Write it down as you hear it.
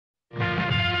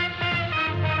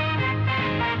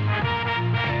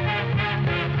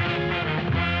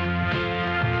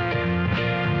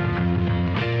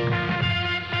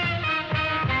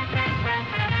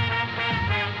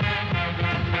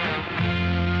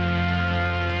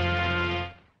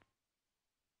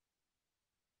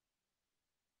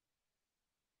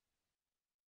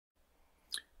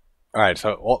All right,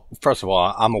 so first of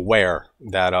all, I'm aware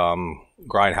that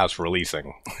Grindhouse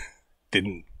Releasing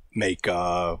didn't make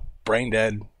Brain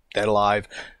Dead, Dead Alive,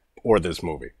 or this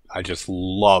movie. I just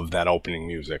love that opening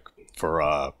music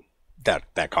for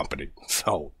that company.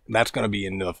 So that's going to be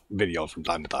in the videos from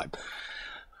time to time.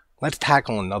 Let's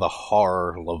tackle another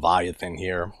horror Leviathan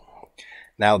here.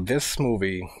 Now, this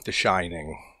movie, The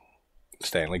Shining,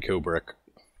 Stanley Kubrick,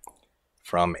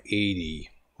 from 80,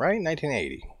 right?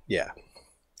 1980. Yeah.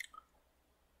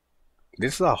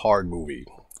 This is a hard movie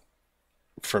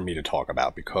for me to talk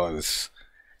about because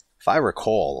if I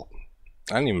recall,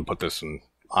 I didn't even put this in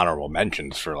honorable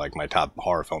mentions for like my top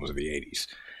horror films of the 80s.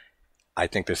 I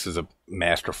think this is a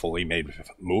masterfully made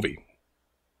movie,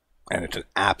 and it's an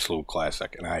absolute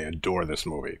classic, and I adore this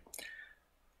movie.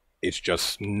 It's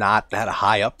just not that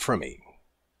high up for me,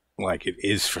 like it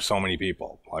is for so many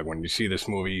people. Like when you see this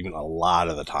movie, a lot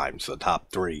of the times, the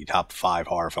top three, top five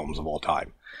horror films of all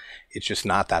time, it's just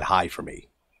not that high for me.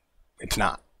 It's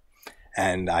not.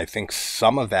 And I think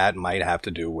some of that might have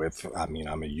to do with, I mean,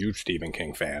 I'm a huge Stephen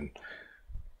King fan.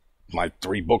 My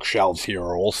three bookshelves here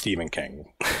are all Stephen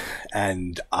King.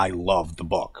 And I love the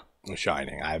book, The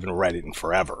Shining. I haven't read it in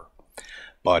forever.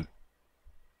 But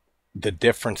the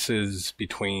differences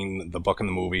between the book and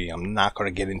the movie, I'm not going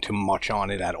to get into much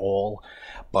on it at all.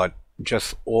 But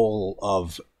just all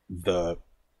of the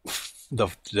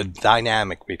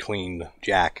dynamic between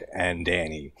Jack and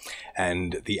Danny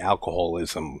and the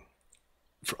alcoholism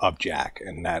of Jack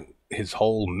and that his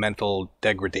whole mental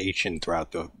degradation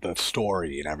throughout the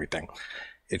story and everything.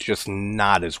 It's just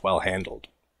not as well handled.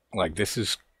 Like, this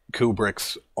is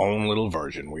Kubrick's own little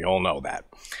version. We all know that.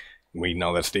 We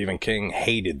know that Stephen King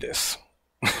hated this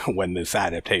when this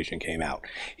adaptation came out.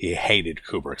 He hated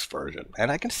Kubrick's version.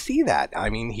 And I can see that. I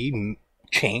mean, he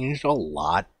changed a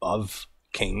lot of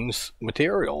King's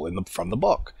material from the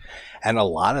book. And a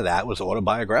lot of that was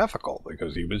autobiographical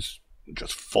because he was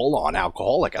just full on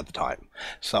alcoholic at the time.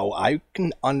 So I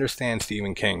can understand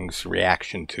Stephen King's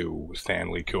reaction to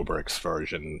Stanley Kubrick's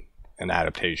version and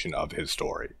adaptation of his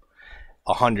story.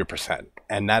 100%.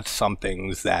 And that's some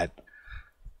things that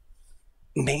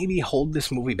maybe hold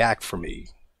this movie back for me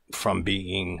from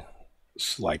being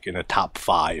like in a top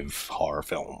five horror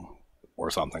film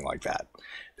or something like that.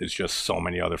 There's just so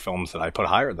many other films that I put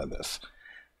higher than this.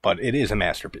 But it is a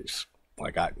masterpiece.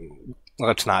 Like,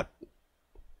 let's not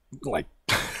like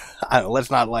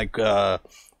let's not like what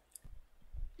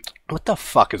the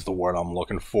fuck is the word I'm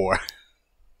looking for?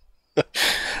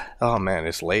 Oh man,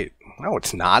 it's late. No,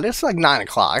 it's not. It's like 9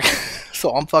 o'clock.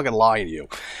 So I'm fucking lying to you.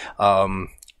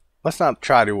 Let's not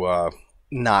try to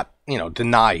not,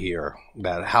 deny here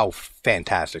that how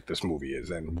fantastic this movie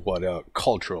is and what a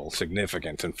cultural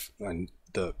significance and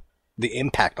the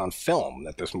impact on film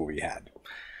that this movie had.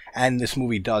 And this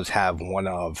movie does have one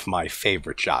of my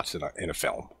favorite shots in a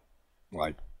film.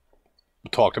 Like,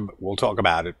 we'll talk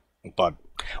about it, but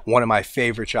one of my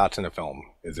favorite shots in a film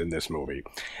is in this movie.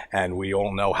 And we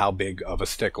all know how big of a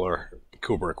stickler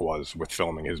Kubrick was with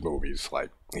filming his movies. Like,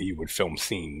 he would film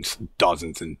scenes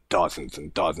dozens and dozens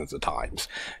and dozens of times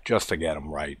just to get them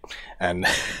right. And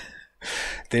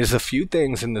there's a few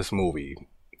things in this movie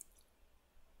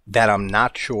that I'm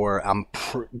not sure, I'm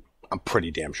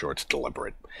pretty damn sure it's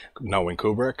deliberate, knowing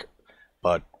Kubrick,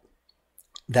 but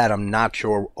that I'm not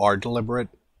sure are deliberate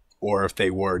or if they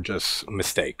were just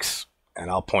mistakes. And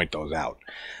I'll point those out.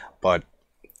 But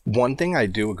one thing I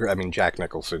do agree, I mean, Jack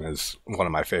Nicholson is one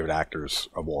of my favorite actors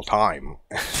of all time.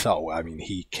 So, I mean,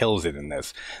 he kills it in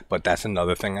this. But that's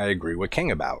another thing I agree with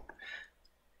King about.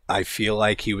 I feel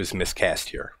like he was miscast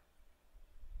here.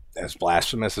 As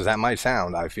blasphemous as that might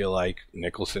sound, I feel like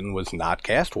Nicholson was not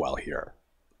cast well here.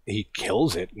 He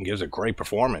kills it and gives a great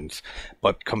performance.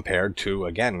 But compared to,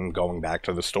 again, going back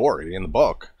to the story in the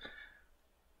book,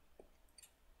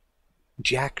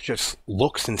 Jack just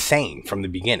looks insane from the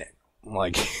beginning.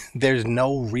 Like, there's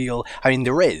no real, I mean,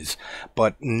 there is,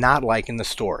 but not like in the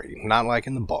story, not like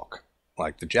in the book.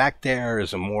 Like, the Jack there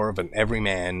is more of an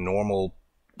everyman, normal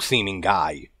seeming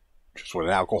guy, just with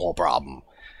an alcohol problem.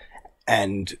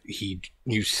 And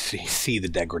you see the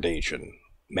degradation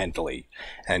mentally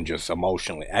and just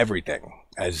emotionally, everything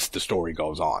as the story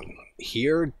goes on.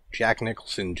 Here, Jack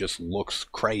Nicholson just looks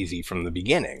crazy from the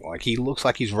beginning. Like, he looks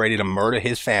like he's ready to murder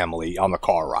his family on the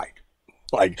car ride.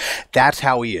 Like, that's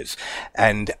how he is.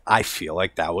 And I feel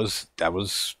like that was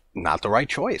not the right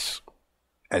choice.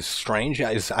 As strange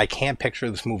as I can't picture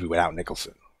this movie without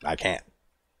Nicholson. I can't.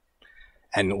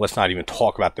 And let's not even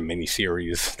talk about the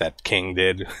miniseries that King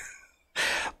did.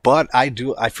 But I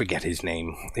forget his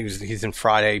name. He's in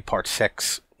Friday Part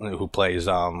 6, who plays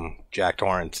Jack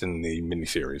Torrance in the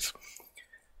miniseries.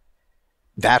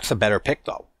 That's a better pick,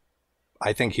 though.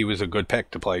 I think he was a good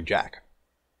pick to play Jack.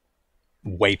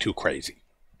 Way too crazy.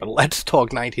 But let's talk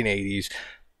 1980s.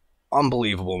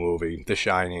 Unbelievable movie, The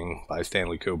Shining by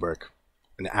Stanley Kubrick.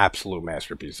 An absolute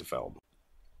masterpiece of film.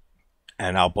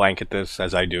 And I'll blanket this,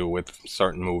 as I do with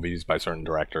certain movies by certain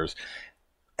directors.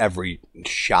 Every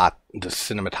shot, the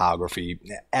cinematography,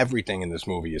 everything in this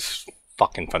movie is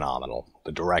fucking phenomenal.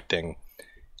 The directing,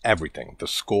 everything. The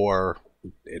score,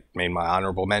 it made my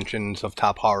honorable mentions of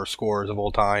top horror scores of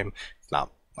all time.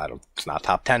 It's not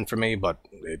top 10 for me, but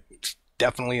it's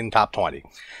definitely in top 20.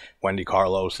 Wendy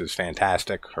Carlos is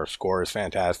fantastic. Her score is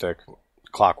fantastic.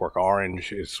 Clockwork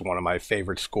Orange is one of my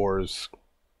favorite scores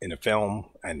in a film,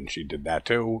 and she did that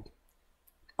too.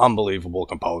 Unbelievable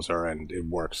composer, and it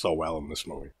works so well in this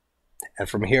movie. And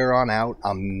from here on out,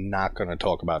 I'm not going to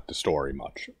talk about the story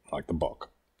much, like the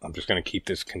book. I'm just going to keep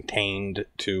this contained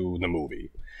to the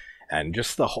movie. And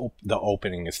just the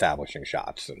opening establishing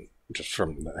shots, and just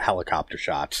from the helicopter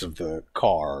shots of the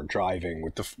car driving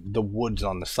with the woods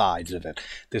on the sides of it.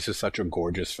 This is such a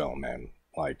gorgeous film, man.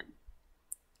 Like,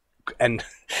 and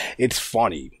it's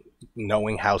funny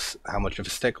knowing how much of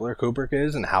a stickler Kubrick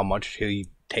is and how much he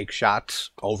takes shots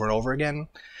over and over again.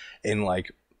 In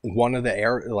like one of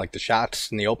the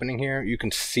shots in the opening here, you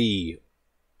can see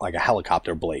like a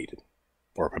helicopter blade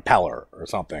or a propeller or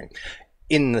something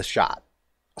in the shot.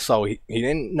 So he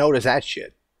didn't notice that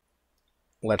shit.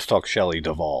 Let's talk Shelley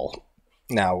Duvall.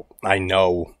 Now, I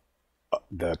know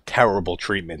the terrible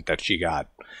treatment that she got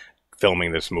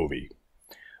filming this movie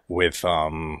with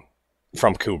from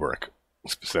Kubrick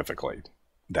specifically,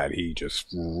 that he just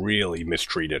really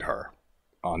mistreated her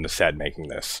on the set making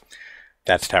this.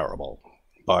 That's terrible.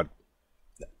 But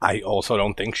I also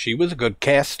don't think she was a good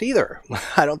cast either.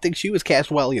 I don't think she was cast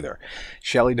well either.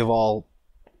 Shelley Duvall,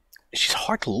 she's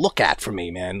hard to look at for me,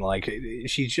 man. Like,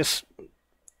 she's just...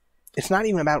 It's not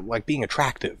even about like being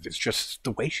attractive. It's just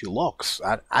the way she looks.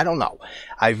 I don't know.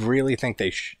 I really think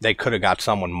they could have got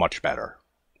someone much better.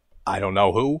 I don't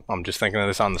know who. I'm just thinking of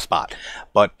this on the spot.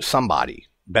 But somebody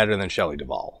better than Shelley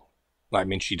Duvall. I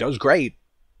mean, she does great.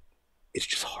 It's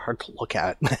just hard to look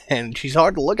at. And she's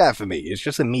hard to look at for me. It's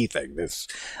just a me thing.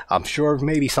 I'm sure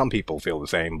maybe some people feel the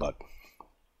same, but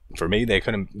for me, they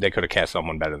could have cast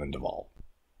someone better than Duvall.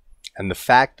 And the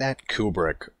fact that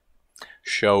Kubrick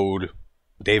showed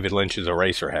David Lynch's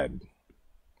Eraserhead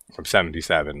from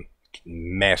 '77,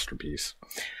 masterpiece,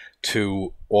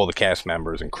 to all the cast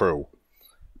members and crew,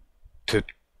 to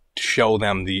show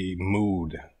them the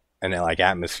mood and like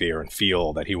atmosphere and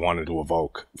feel that he wanted to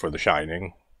evoke for The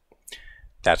Shining.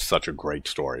 That's such a great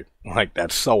story. Like,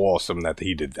 that's so awesome that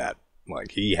he did that.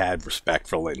 Like, he had respect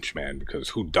for Lynch, man, because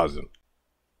who doesn't?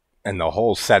 And the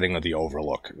whole setting of the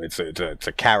Overlook, it's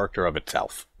a character of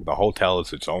itself. The hotel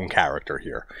is its own character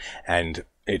here, and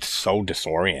it's so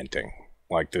disorienting.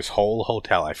 Like, this whole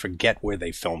hotel, I forget where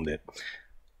they filmed it.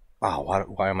 Oh,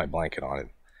 why am I blanking on it?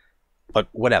 But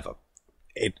whatever.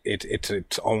 It's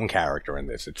its own character in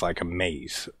this. It's like a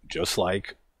maze, just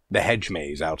like the hedge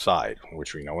maze outside,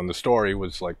 which we know in the story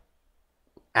was like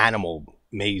animal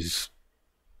maze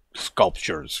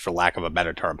sculptures, for lack of a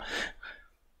better term.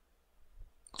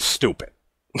 Stupid.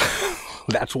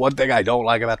 That's one thing I don't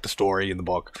like about the story in the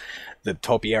book. The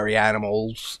topiary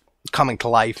animals coming to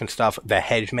life and stuff. The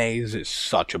hedge maze is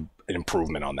such an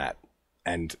improvement on that.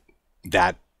 And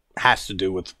that has to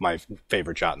do with my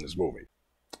favorite shot in this movie.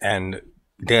 And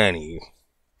Danny,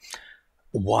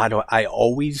 why do I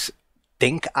always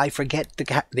think I forget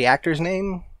the actor's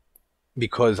name?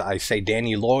 Because I say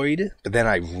Danny Lloyd, but then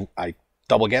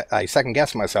I second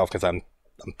guess myself because I'm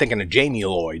thinking of Jamie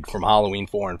Lloyd from Halloween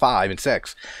 4 and 5 and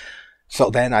 6.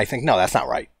 So then I think, no, that's not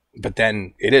right. But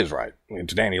then it is right.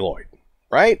 It's Danny Lloyd,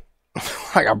 right?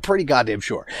 Like, I'm pretty goddamn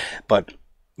sure. But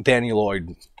Danny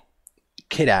Lloyd,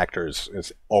 kid actors,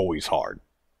 is always hard.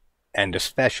 And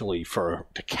especially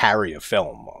to carry a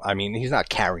film. I mean, he's not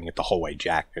carrying it the whole way.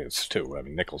 Jack is too. I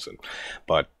mean, Nicholson.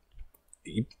 But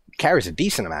he carries a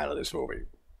decent amount of this movie.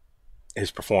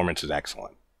 His performance is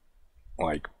excellent.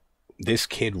 Like, this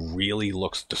kid really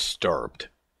looks disturbed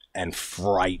and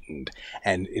frightened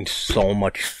and in so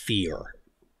much fear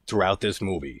throughout this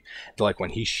movie. Like,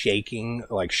 when he's shaking,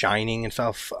 like Shining and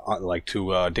stuff, like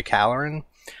to Dick Halloran,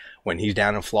 when he's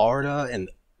down in Florida, and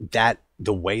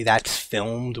the way that's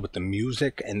filmed with the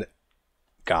music, and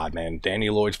God, man, Danny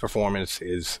Lloyd's performance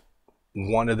is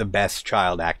one of the best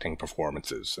child acting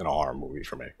performances in a horror movie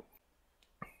for me.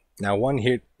 Now,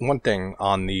 one thing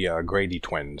on the Grady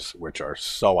twins, which are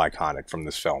so iconic from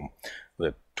this film,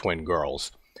 the twin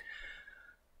girls,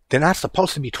 they're not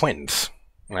supposed to be twins.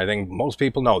 And I think most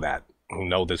people know that, who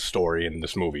know this story and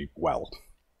this movie well.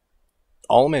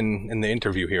 Ullman, in the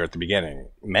interview here at the beginning,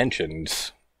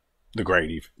 mentions the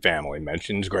Grady family,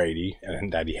 mentions Grady,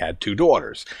 and that he had 2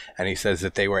 daughters. And he says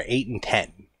that they were 8 and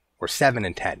 10, or 7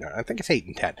 and 10. I think it's 8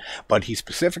 and 10. But he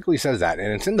specifically says that,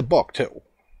 and it's in the book, too.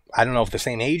 I don't know if the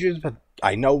same ages, but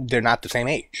I know they're not the same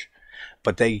age.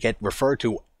 But they get referred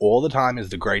to all the time as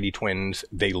the Grady twins.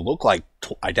 They look like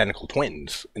identical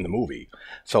twins in the movie.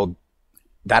 So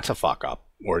that's a fuck up.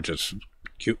 Or just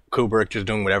Kubrick just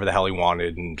doing whatever the hell he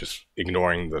wanted and just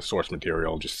ignoring the source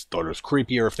material. Just thought it was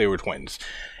creepier if they were twins.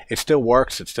 It still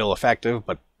works. It's still effective,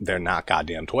 but they're not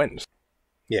goddamn twins.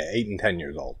 Yeah, 8 and 10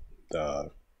 years old.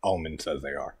 Ullman says they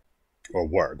are. Or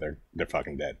were. They're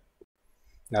fucking dead.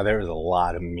 Now, there is a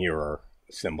lot of mirror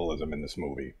symbolism in this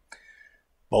movie.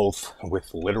 Both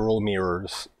with literal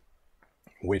mirrors,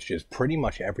 which is pretty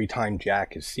much every time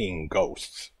Jack is seeing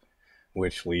ghosts,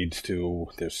 which leads to,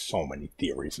 there's so many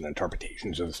theories and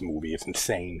interpretations of this movie. It's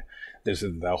insane. There's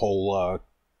the whole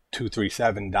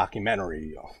 237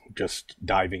 documentary just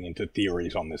diving into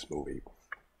theories on this movie,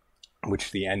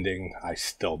 which the ending, I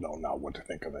still don't know what to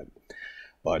think of it.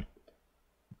 But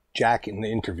Jack in the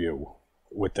interview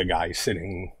with the guy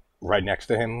sitting right next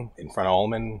to him in front of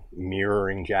Ullman,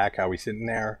 mirroring Jack, how he's sitting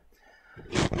there.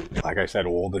 Like I said,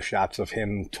 all the shots of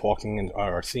him talking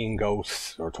or seeing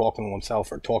ghosts, or talking to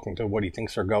himself, or talking to what he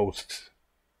thinks are ghosts,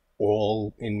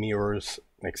 all in mirrors,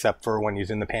 except for when he's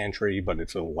in the pantry, but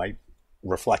it's a light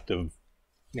reflective,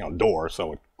 door,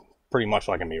 so it's pretty much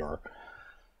like a mirror.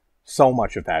 So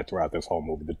much of that throughout this whole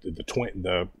movie.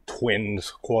 The twins,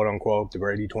 quote unquote, the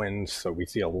Grady twins. So we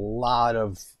see a lot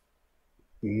of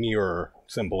mirror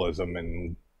symbolism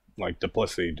and like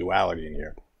duplicity, duality in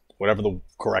here, whatever the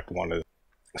correct one is.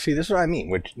 See, this is what I mean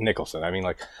with Nicholson. I mean,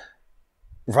 like,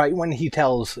 right when he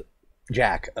tells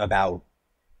Jack about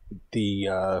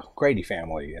the Grady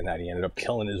family and that he ended up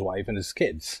killing his wife and his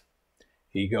kids,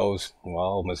 he goes,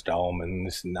 well, Mr. Ullman,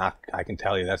 I can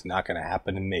tell you that's not going to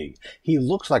happen to me. He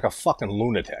looks like a fucking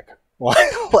lunatic.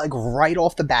 Like right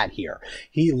off the bat here,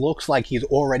 he looks like he's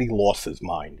already lost his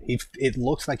mind. It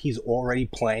looks like he's already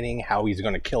planning how he's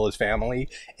going to kill his family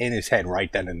in his head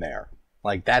right then and there.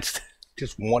 Like, that's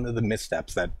just one of the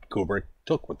missteps that Kubrick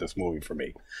took with this movie for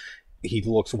me. He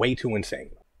looks way too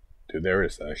insane. Dude, there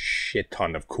is a shit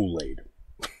ton of Kool-Aid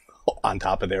on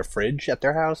top of their fridge at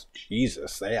their house.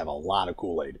 Jesus, they have a lot of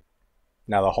Kool-Aid.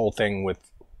 Now, the whole thing with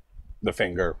the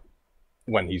finger,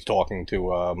 when he's talking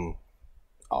to,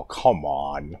 oh, come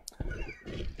on.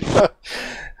 I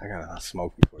gotta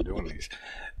smoke before doing these.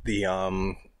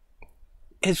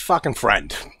 His fucking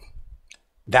friend.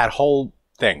 That whole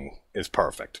thing is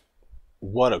perfect.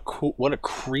 What a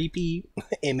creepy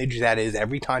image that is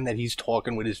every time that he's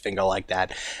talking with his finger like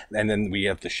that. And then we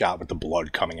have the shot with the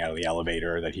blood coming out of the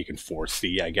elevator that he can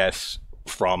foresee, I guess,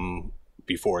 from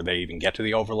before they even get to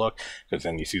the Overlook, because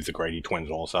then he sees the Grady twins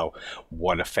also.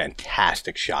 What a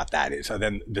fantastic shot that is. And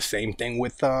then the same thing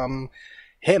with him.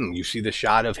 You see the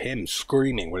shot of him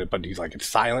screaming with it, but he's like, it's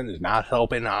silent, his mouth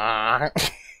open.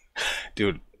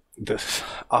 Dude, the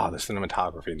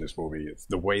cinematography in this movie, it's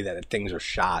the way that things are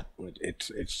shot,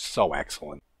 it's so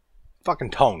excellent.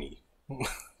 Fucking Tony.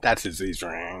 That's his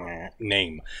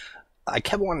name. I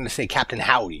kept wanting to say Captain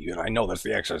Howdy, and I know that's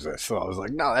The Exorcist, so I was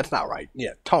like, no, that's not right.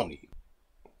 Yeah, Tony.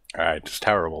 Alright, it's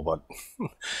terrible, but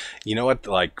you know what,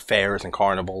 like fairs and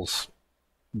carnivals,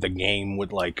 the game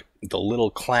with like the little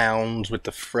clowns with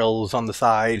the frills on the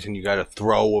sides and you gotta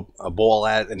throw a ball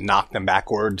at and knock them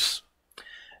backwards.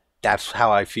 That's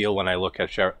how I feel when I look at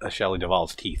Shelley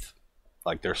Duvall's teeth.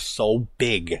 Like, they're so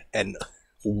big and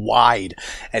wide,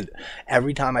 and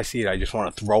every time I see it I just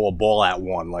want to throw a ball at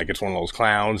one, like it's one of those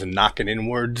clowns, and knock it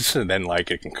inwards, and then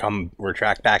like it can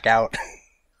retract back out.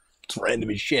 It's random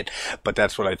as shit, but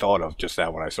that's what I thought of just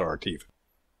that when I saw her teeth.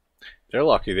 They're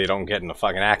lucky they don't get in a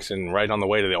fucking accident right on the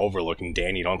way to the Overlook and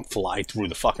Danny don't fly through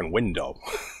the fucking window.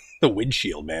 The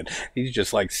windshield, man. He's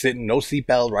just like sitting, no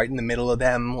seatbelt, right in the middle of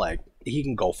them. Like, he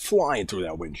can go flying through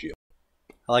that windshield.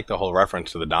 I like the whole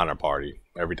reference to the Donner Party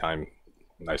every time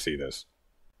I see this.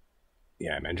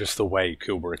 Yeah, man, just the way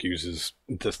Kubrick uses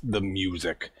the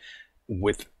music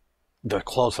with the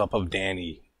close-up of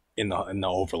Danny in the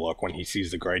Overlook when he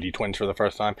sees the Grady twins for the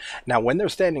first time. Now, when they're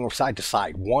standing side to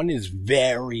side, one is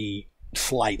very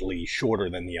slightly shorter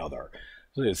than the other.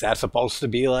 So is that supposed to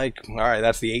be like, all right,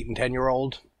 that's the 8 and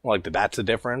 10-year-old? Like, that's a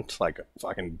difference? Like,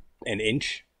 fucking an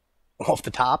inch off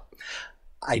the top?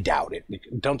 I doubt it.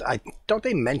 Don't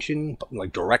they mention,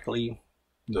 like, directly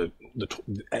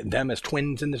them as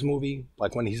twins in this movie?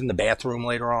 Like, when he's in the bathroom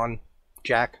later on,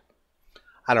 Jack?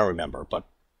 I don't remember, but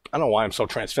I don't know why I'm so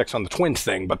transfixed on the twins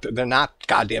thing, but they're not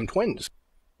goddamn twins.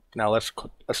 Now let's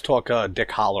talk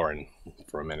Dick Halloran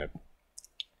for a minute.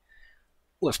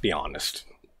 let's be honest,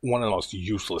 one of the most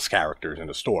useless characters in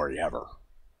the story ever.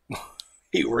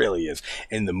 He really is,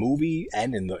 in the movie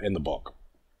and in the book.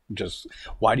 Just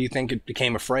why do you think it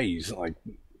became a phrase? Like,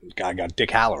 guy got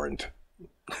Dick Halloran.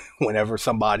 Whenever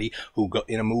somebody who go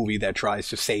in a movie that tries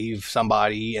to save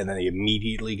somebody and then they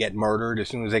immediately get murdered as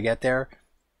soon as they get there,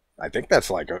 I think that's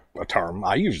like a term.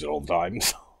 I use it all the time.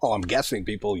 So I'm guessing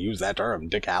people use that term,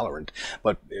 Dick Halloran.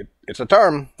 But it's a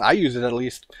term. I use it at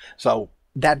least. So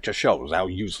that just shows how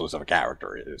useless of a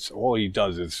character it is. All he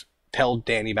does is tell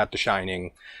Danny about The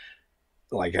Shining,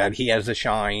 like that he has the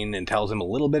shine, and tells him a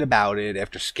little bit about it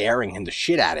after scaring him the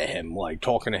shit out of him, like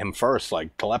talking to him first,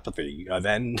 like telepathy.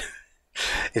 Then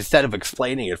instead of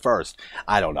explaining it first,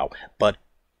 I don't know. But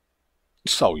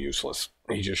so useless.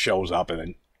 He just shows up and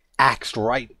then axed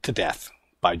right to death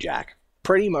by Jack.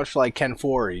 Pretty much like Ken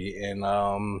Foree in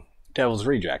Devil's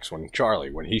Rejects, when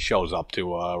he shows up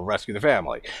to rescue the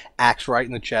family. Axe right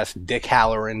in the chest, Dick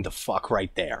Halloran the fuck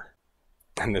right there.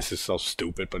 And this is so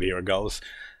stupid, but here it goes.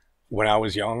 When I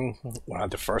was young,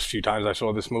 the first few times I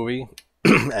saw this movie,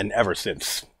 and ever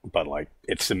since, but like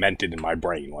it's cemented in my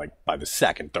brain, like by the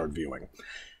second, third viewing.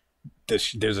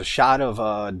 There's a shot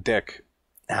of Dick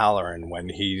Halloran when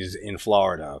he's in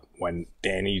Florida, when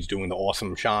Danny's doing the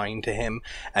awesome shine to him,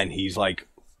 and he's like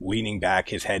leaning back,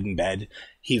 his head in bed.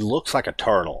 He looks like a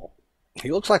turtle.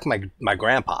 He looks like my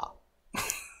grandpa.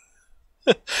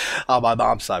 On my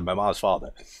mom's side, my mom's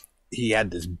father. He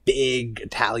had this big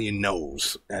Italian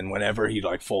nose, and whenever he'd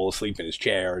like fall asleep in his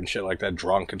chair and shit like that,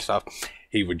 drunk and stuff,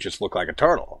 he would just look like a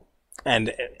turtle.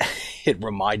 And it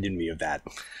reminded me of that.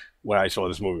 When I saw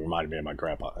this movie, it reminded me of my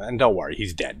grandpa. And don't worry,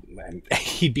 he's dead, and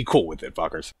he'd be cool with it,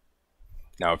 fuckers.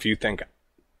 Now, if you think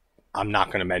I'm not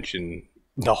going to mention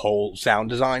the whole sound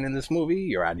design in this movie,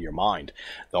 you're out of your mind.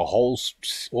 All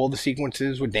the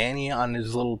sequences with Danny on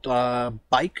his little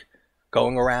bike,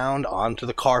 going around onto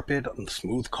the carpet, on the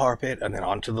smooth carpet, and then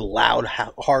onto the loud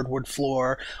hardwood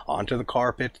floor, onto the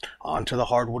carpet, onto the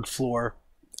hardwood floor.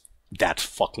 That's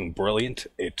fucking brilliant.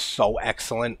 It's so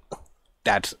excellent.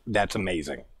 That's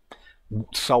amazing.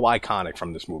 So iconic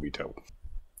from this movie too.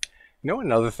 You know,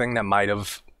 another thing that might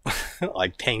have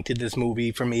like tainted this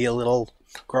movie for me a little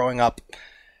growing up,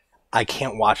 I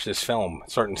can't watch this film,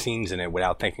 certain scenes in it,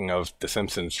 without thinking of the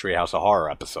Simpsons Treehouse of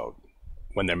Horror episode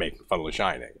when they're making fun of The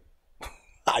Shining.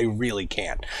 I really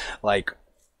can't. Like,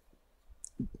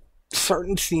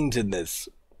 certain scenes in this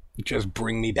just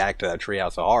bring me back to that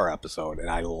Treehouse of Horror episode, and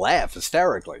I laugh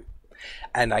hysterically,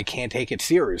 and I can't take it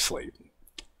seriously.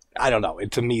 I don't know,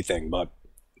 it's a me thing, but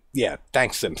yeah,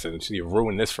 thanks Simpsons, you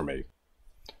ruined this for me.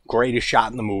 Greatest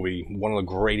shot in the movie, one of the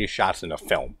greatest shots in the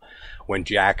film, when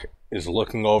Jack is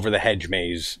looking over the hedge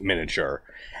maze miniature,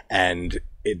 and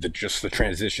just the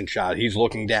transition shot, he's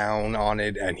looking down on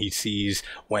it, and he sees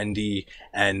Wendy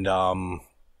and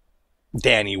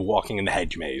Danny walking in the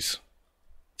hedge maze.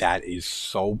 That is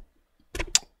so...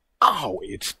 oh,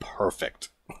 it's perfect.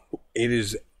 It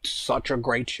is such a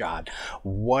great shot.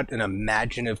 What an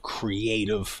imaginative,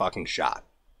 creative fucking shot.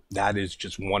 That is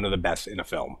just one of the best in a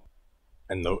film.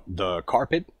 And the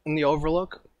carpet in the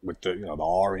Overlook, with the the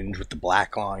orange with the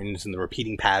black lines and the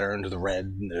repeating patterns, the red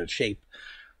and the shape,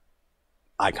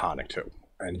 iconic too.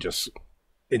 And just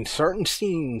in certain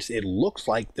scenes, it looks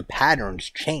like the patterns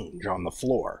change on the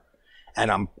floor. And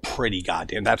I'm pretty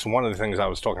goddamn... that's one of the things I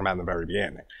was talking about in the very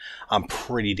beginning. I'm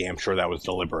pretty damn sure that was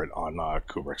deliberate on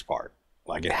Kubrick's part.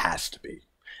 Like, it has to be.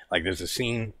 Like, there's a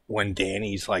scene when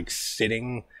Danny's, like,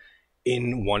 sitting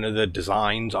in one of the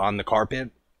designs on the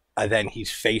carpet, and then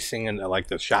he's facing, like,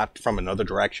 the shot from another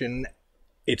direction.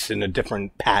 It's in a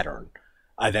different pattern.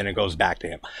 And then it goes back to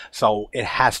him. So, it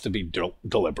has to be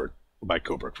deliberate by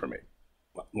Kubrick for me.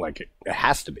 Like, it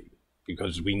has to be.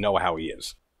 Because we know how he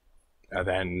is. And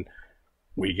then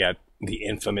we get the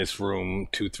infamous room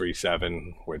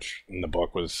 237, which in the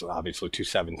book was obviously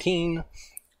 217.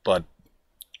 But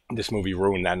this movie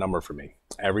ruined that number for me.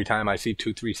 Every time I see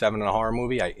 237 in a horror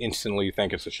movie, I instantly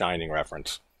think it's a Shining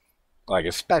reference. Like,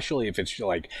 especially if it's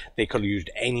like they could have used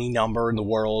any number in the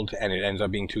world and it ends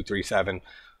up being 237.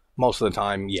 Most of the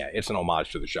time, yeah, it's an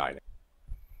homage to The Shining.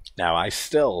 Now, I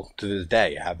still, to this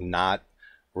day, have not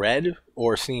read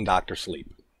or seen Dr.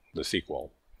 Sleep, the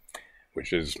sequel,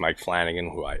 which is Mike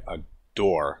Flanagan, who I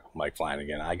adore. Mike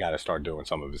Flanagan. I gotta start doing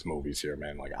some of his movies here,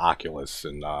 man, like Oculus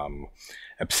and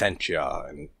Absentia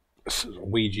and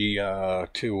Ouija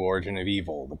 2, Origin of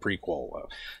Evil, the prequel.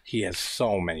 He has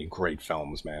so many great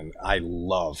films, man. I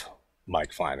love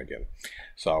Mike Flanagan.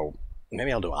 So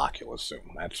maybe I'll do Oculus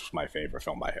soon. That's my favorite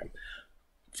film by him.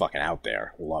 Fucking out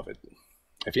there. Love it.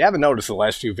 If you haven't noticed the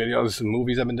last few videos and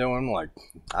movies I've been doing, like,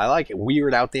 I like it.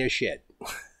 Weird out there shit.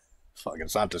 fucking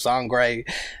Santa Sangre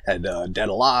and Dead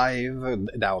Alive.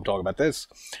 And now I'm talking about this.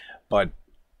 But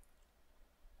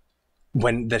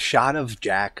when the shot of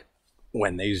Jack,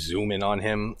 when they zoom in on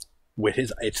him with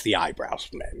his, it's the eyebrows,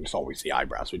 man. It's always the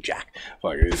eyebrows with Jack.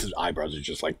 Like his eyebrows are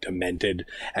just like demented,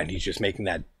 and he's just making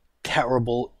that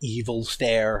terrible, evil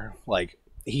stare. Like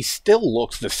he still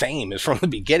looks the same as from the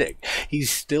beginning. He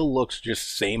still looks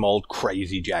just same old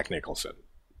crazy Jack Nicholson.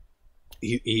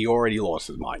 He already lost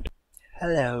his mind.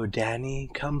 Hello,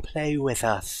 Danny. Come play with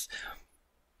us.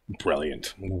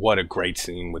 Brilliant. What a great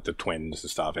scene with the twins and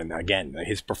stuff. And again,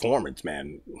 his performance,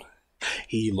 man.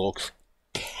 He looks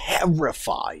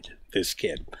terrified, this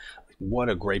kid. What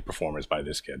a great performance by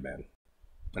this kid, man.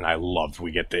 And I loved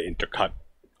we get the intercut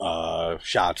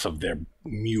shots of their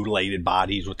mutilated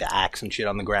bodies with the axe and shit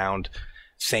on the ground.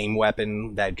 Same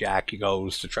weapon that Jack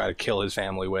goes to try to kill his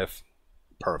family with.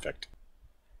 Perfect.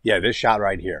 Yeah, this shot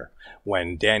right here,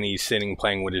 when Danny's sitting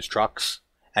playing with his trucks,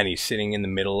 and he's sitting in the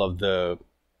middle of the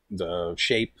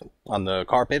shape on the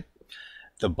carpet,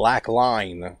 the black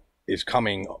line is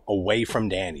coming away from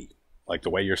Danny. Like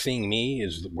the way you're seeing me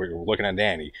is we're looking at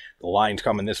Danny. The line's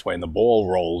coming this way, and the ball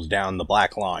rolls down the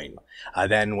black line.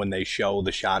 Then when they show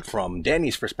the shot from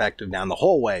Danny's perspective down the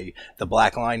hallway, the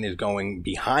black line is going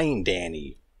behind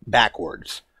Danny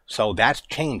backwards. So that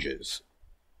changes.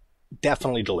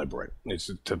 Definitely deliberate. It's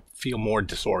to feel more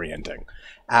disorienting.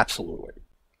 Absolutely.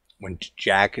 When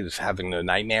Jack is having the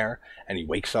nightmare and he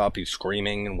wakes up, he's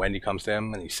screaming, and Wendy comes to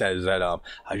him and he says that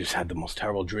I just had the most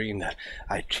terrible dream that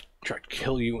I tried to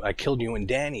kill you. I killed you and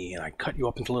Danny, and I cut you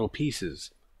up into little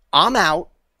pieces. I'm out.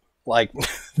 Like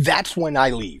that's when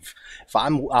I leave. If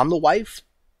I'm the wife,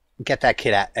 get that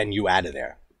kid and you out of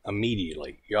there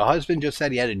immediately. Your husband just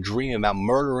said he had a dream about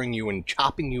murdering you and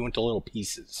chopping you into little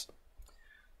pieces.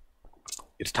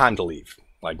 It's time to leave.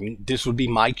 Like, this would be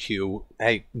my cue.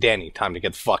 Hey, Danny, time to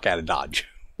get the fuck out of Dodge.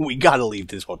 We gotta leave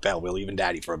this hotel. We're leaving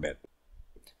Daddy for a bit.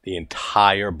 The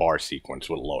entire bar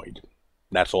sequence with Lloyd.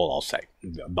 That's all I'll say.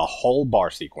 The whole bar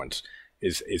sequence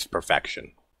is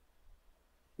perfection.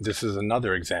 This is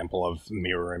another example of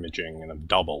mirror imaging and of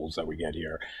doubles that we get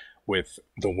here with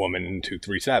the woman in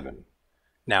 237.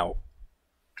 Now,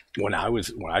 when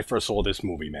I first saw this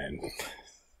movie, man,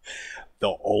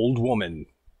 the old woman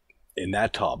in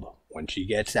that tub, when she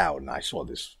gets out, and I saw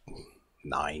this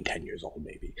 9-10 years old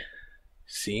maybe,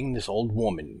 seeing this old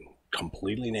woman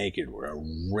completely naked with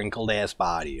a wrinkled ass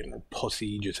body and her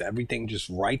pussy, just everything just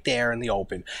right there in the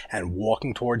open, and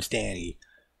walking towards Danny,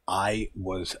 I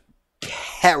was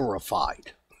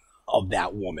terrified of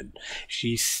that woman.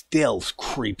 She still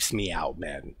creeps me out,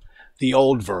 man. The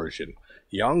old version.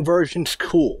 Young version's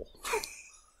cool.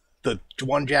 The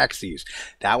one Jack sees,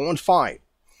 that one's fine.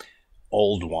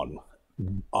 Old one,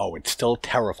 oh, it still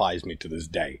terrifies me to this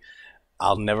day.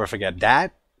 I'll never forget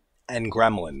that and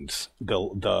Gremlins,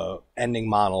 the ending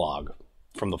monologue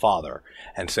from the father,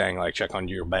 and saying like, check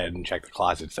under your bed and check the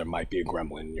closets, there might be a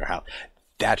gremlin in your house.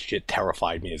 That shit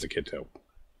terrified me as a kid too.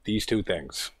 These two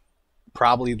things,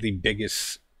 probably the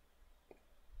biggest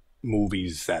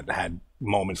movies that had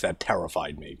moments that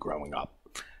terrified me growing up.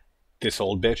 This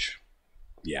old bitch,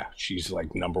 yeah, she's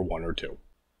like number 1 or 2.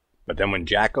 But then when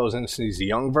Jack goes in and sees the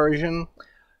young version,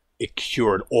 it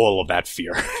cured all of that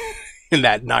fear in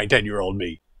that 9-10-year-old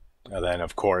me. And then,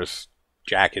 of course,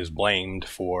 Jack is blamed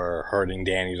for hurting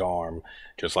Danny's arm,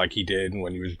 just like he did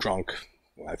when he was drunk.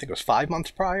 I think it was 5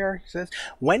 months prior, he says.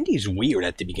 Wendy's weird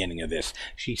at the beginning of this.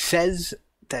 She says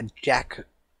that Jack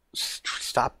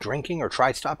stopped drinking or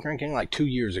tried to stop drinking like 2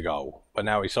 years ago, but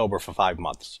now he's sober for 5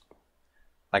 months.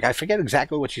 Like, I forget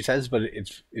exactly what she says, but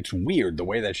it's weird the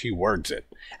way that she words it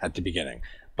at the beginning.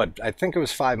 But I think it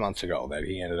was 5 months ago that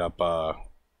he ended up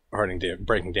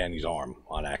breaking Danny's arm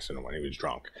on accident when he was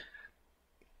drunk.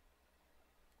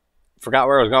 Forgot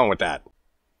where I was going with that.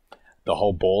 The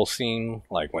whole ball scene,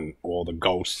 like when all the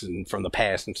ghosts from the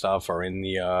past and stuff are in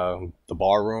the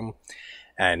bar room,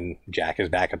 and Jack is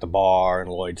back at the bar and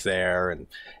Lloyd's there, and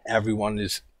everyone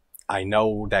is. I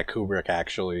know that Kubrick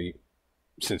actually,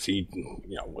 since he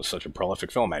was such a prolific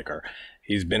filmmaker,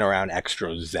 he's been around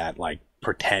extras that like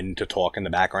pretend to talk in the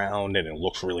background, and it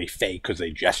looks really fake because they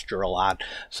gesture a lot.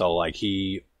 So like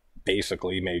he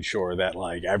basically made sure that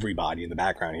like everybody in the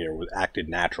background here was acted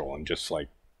natural and just like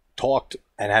talked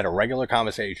and had a regular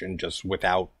conversation just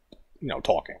without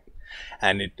talking.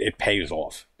 And it pays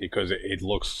off because it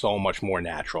looks so much more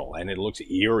natural, and it looks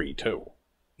eerie too.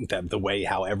 The way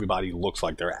how everybody looks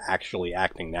like they're actually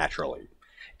acting naturally.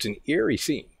 It's an eerie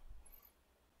scene.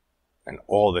 And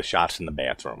all the shots in the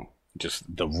bathroom.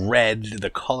 Just the red, the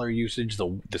color usage,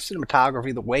 the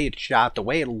cinematography, the way it's shot, the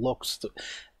way it looks.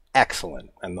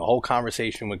 excellent. And the whole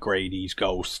conversation with Grady's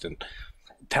ghost and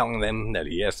telling them that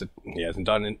he hasn't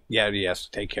done it yet. He has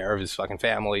to take care of his fucking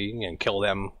family and kill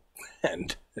them.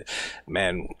 And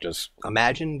man, just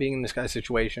imagine being in this guy's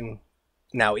situation.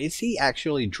 Now, is he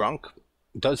actually drunk?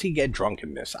 Does he get drunk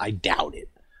in this? I doubt it.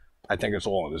 I think it's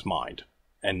all in his mind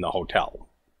and the hotel.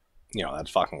 You know,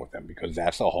 that's fucking with him, because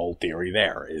that's the whole theory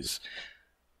there is,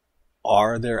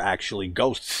 are there actually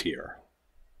ghosts here?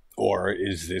 Or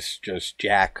is this just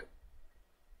Jack,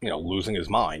 you know, losing his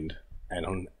mind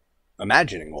and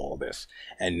imagining all of this?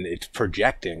 And it's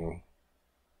projecting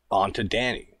onto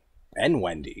Danny and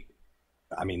Wendy.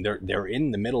 I mean, they're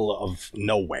in the middle of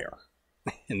nowhere,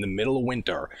 in the middle of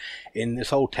winter, in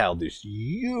this hotel, this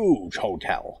huge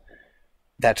hotel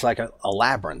that's like a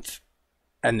labyrinth.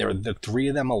 And they're the three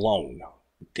of them alone,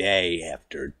 day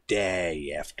after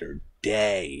day after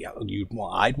day.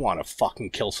 I'd want to fucking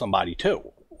kill somebody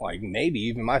too. Like, maybe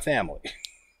even my family.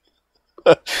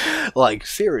 Like,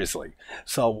 seriously.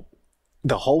 So,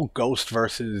 the whole ghost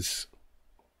versus,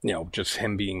 you know, just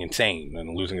him being insane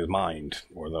and losing his mind,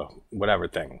 or the whatever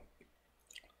thing.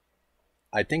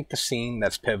 I think the scene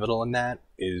that's pivotal in that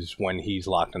is when he's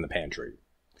locked in the pantry.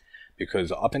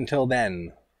 Because up until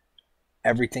then,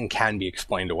 everything can be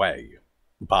explained away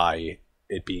by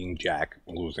it being Jack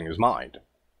losing his mind.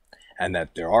 And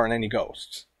that there aren't any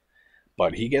ghosts.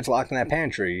 But he gets locked in that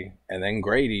pantry, and then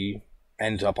Grady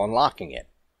ends up unlocking it.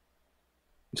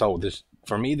 So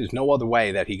for me, there's no other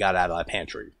way that he got out of that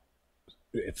pantry.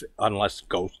 Unless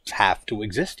ghosts have to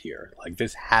exist here. Like,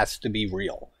 this has to be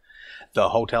real. The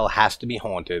hotel has to be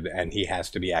haunted, and he has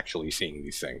to be actually seeing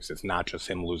these things. It's not just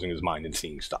him losing his mind and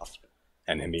seeing stuff,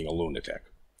 and him being a lunatic.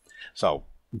 So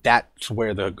that's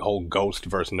where the whole ghost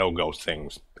versus no ghost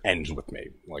things ends with me.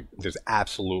 Like, there's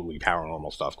absolutely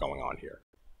paranormal stuff going on here.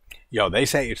 Yo, they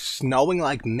say it's snowing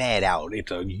like mad out.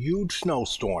 It's a huge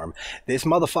snowstorm. This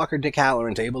motherfucker Dick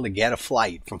Halloran's able to get a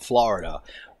flight from Florida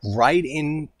right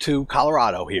into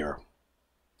Colorado here.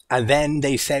 And then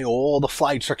they say all the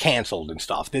flights are canceled and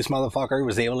stuff. This motherfucker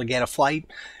was able to get a flight?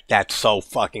 That's so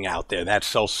fucking out there. That's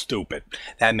so stupid.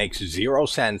 That makes zero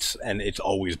sense, and it's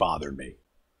always bothered me.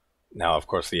 Now, of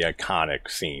course, the iconic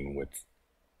scene with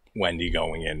Wendy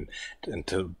going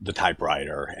into the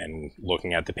typewriter and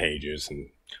looking at the pages,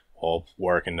 and all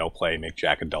work and no play make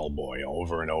Jack a dull boy,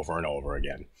 over and over and over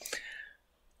again.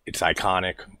 It's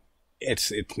iconic.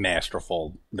 It's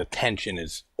masterful. The tension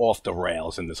is off the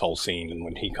rails in this whole scene, and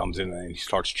when he comes in and he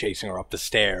starts chasing her up the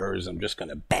stairs, I'm just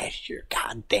gonna bash your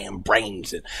goddamn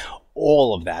brains, and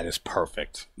all of that is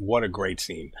perfect. What a great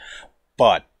scene.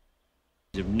 But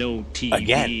no TV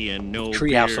again, and no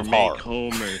Treehouse of Horror.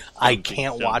 Homer I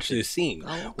can't watch this scene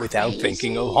without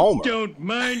thinking of Homer. Don't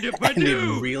mind if I And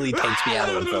do. it really takes me out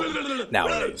of the film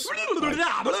nowadays.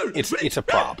 Like, it's a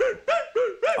prop.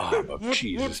 Oh, but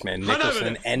Jesus, man,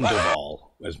 Nicholson and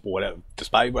Duvall,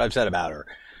 despite what I've said about her,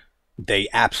 they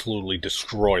absolutely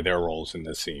destroy their roles in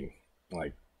this scene.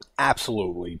 Like,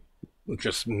 absolutely,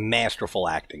 just masterful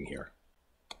acting here.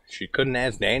 She couldn't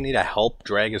ask Danny to help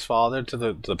drag his father to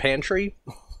the pantry.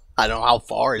 I don't know how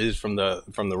far it is from the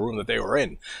room that they were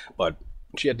in, but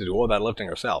she had to do all that lifting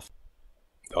herself.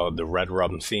 The red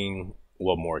rum scene,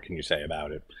 what more can you say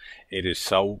about it? It is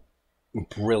so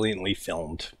brilliantly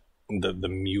filmed. The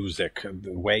music,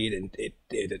 the way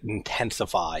it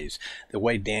intensifies, the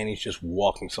way Danny's just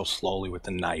walking so slowly with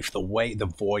the knife, the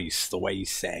voice, the way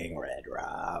he's saying red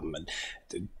rum,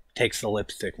 and takes the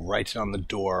lipstick, writes it on the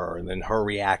door, and then her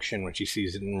reaction when she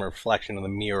sees it in the reflection of the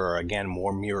mirror. Again,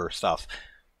 more mirror stuff.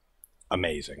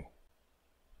 Amazing.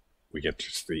 We get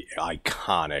just the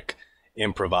iconic,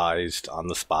 improvised, on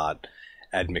the spot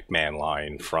Ed McMahon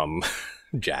line from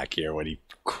Jack here when he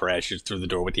crashes through the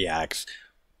door with the axe.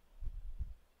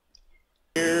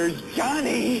 Here's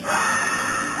Johnny!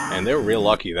 And they're real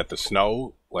lucky that the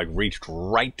snow like reached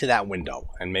right to that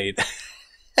window and made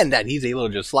and that he's able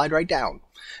to just slide right down.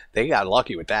 They got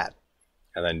lucky with that.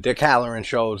 And then Dick Halloran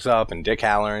shows up, and Dick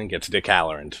Halloran gets Dick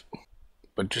Halloran.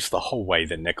 But just the whole way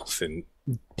that Nicholson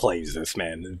plays this,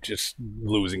 man, just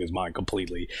losing his mind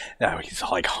completely. Now he's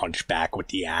like hunchback with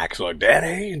the axe, like,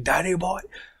 Danny boy.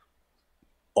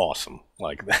 Awesome.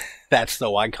 Like, that's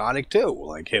so iconic too,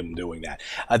 like him doing that.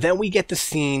 Then we get the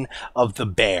scene of the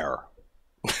bear.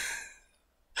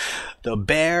 The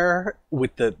bear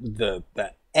with the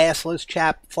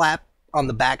assless flap on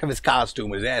the back of his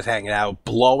costume, his ass hanging out,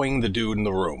 blowing the dude in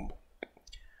the room.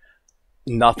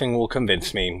 Nothing will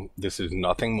convince me. This is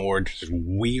nothing more, just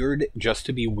weird, just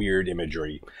to be weird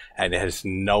imagery, and it has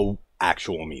no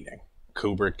actual meaning.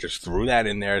 Kubrick just threw that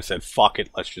in there and said, fuck it,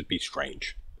 let's just be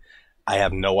strange. I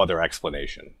have no other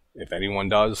explanation. If anyone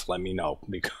does, let me know,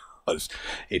 because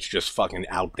it's just fucking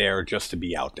out there just to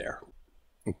be out there.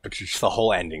 But just the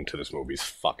whole ending to this movie is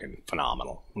fucking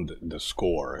phenomenal. The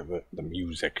score, the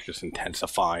music just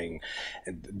intensifying,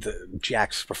 and the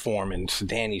Jack's performance,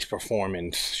 Danny's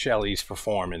performance, Shelley's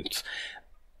performance,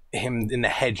 him in the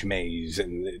hedge maze,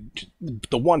 and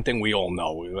the one thing we all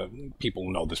know,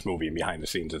 people know this movie and behind the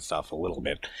scenes and stuff a little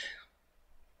bit.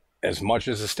 As much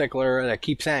as a stickler that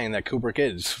keeps saying that Kubrick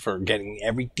is for getting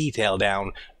every detail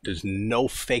down, there's no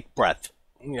fake breath,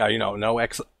 no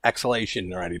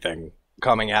exhalation or anything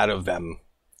coming out of them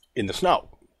in the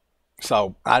snow.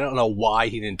 So I don't know why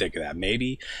he didn't think of that.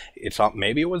 Maybe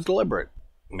it was deliberate.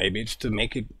 Maybe it's to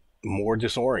make it more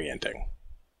disorienting.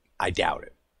 I doubt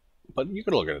it, but you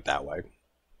could look at it that way.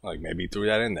 Like maybe he threw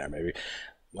that in there. Maybe,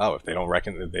 if they don't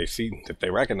if they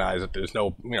recognize that there's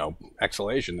no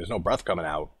exhalation, there's no breath coming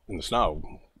out in the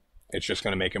snow, it's just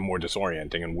going to make it more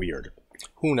disorienting and weird.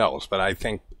 Who knows? But I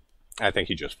think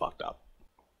he just fucked up.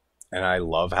 And I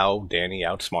love how Danny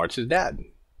outsmarts his dad.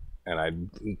 And I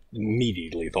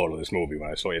immediately thought of this movie when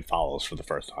I saw It Follows for the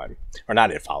first time. Or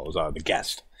not It Follows, The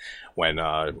Guest. When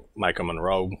Micah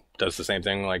Monroe does the same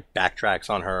thing, like backtracks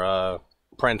on her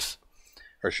prints,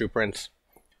 her shoe prints.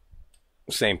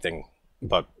 Same thing,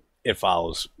 but It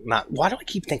Follows. Why do I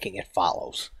keep thinking It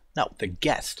Follows? No, The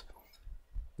Guest.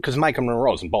 Because Micah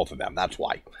Monroe's in both of them, that's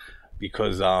why.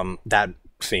 Because that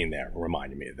scene there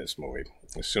reminded me of this movie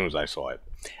as soon as I saw it.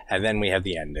 And then we have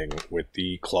the ending with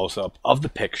the close-up of the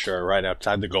picture right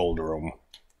outside the gold room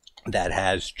that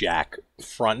has Jack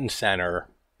front and center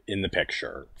in the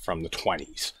picture from the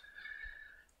 20s.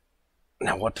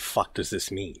 Now, what the fuck does this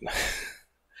mean?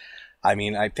 I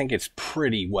mean, I think it's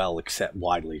pretty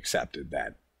widely accepted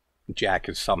that Jack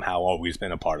has somehow always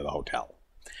been a part of the hotel.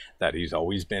 That he's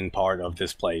always been part of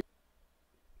this place.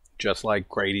 Just like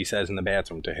Grady says in the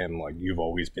bathroom to him, like, you've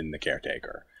always been the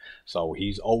caretaker. So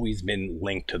he's always been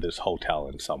linked to this hotel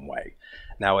in some way.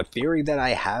 Now, a theory that I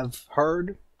have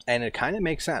heard, and it kind of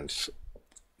makes sense,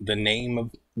 the name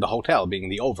of the hotel being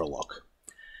the Overlook,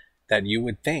 that you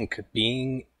would think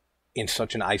being in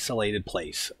such an isolated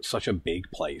place, such a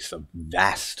big place, a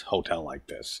vast hotel like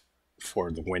this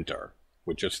for the winter,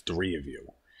 with just 3 of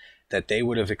you, that they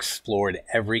would have explored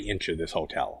every inch of this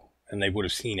hotel, and they would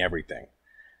have seen everything.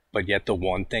 But yet the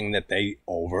one thing that they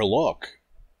overlook,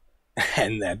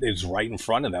 and that is right in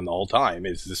front of them the whole time,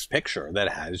 is this picture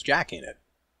that has Jack in it.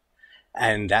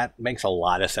 And that makes a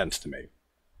lot of sense to me.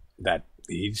 That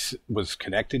he was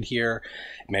connected here.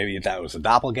 Maybe that was a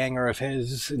doppelganger of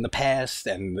his in the past,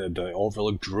 and the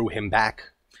Overlook drew him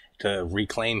back to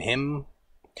reclaim him.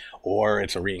 Or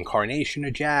it's a reincarnation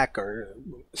of Jack, or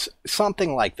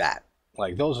something like that.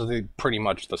 Like, those are pretty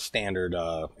much the standard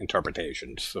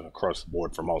interpretations across the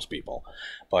board for most people.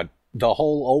 But the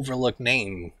whole Overlook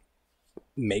name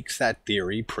makes that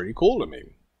theory pretty cool to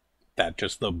me. That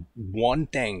just the one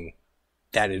thing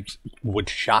that would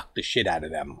shock the shit out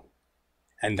of them,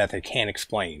 and that they can't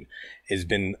explain, has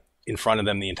been in front of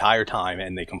them the entire time,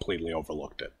 and they completely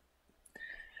overlooked it.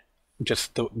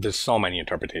 There's so many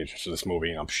interpretations of this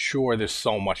movie, and I'm sure there's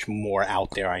so much more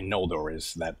out there. I know there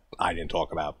is that I didn't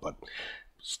talk about, but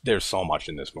there's so much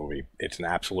in this movie. It's an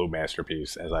absolute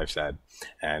masterpiece, as I've said,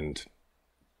 and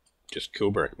just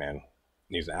Kubrick, man.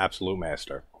 He's an absolute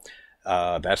master.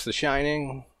 That's The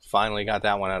Shining. Finally got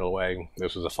that one out of the way.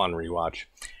 This was a fun rewatch,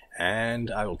 and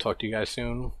I will talk to you guys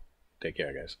soon. Take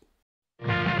care, guys.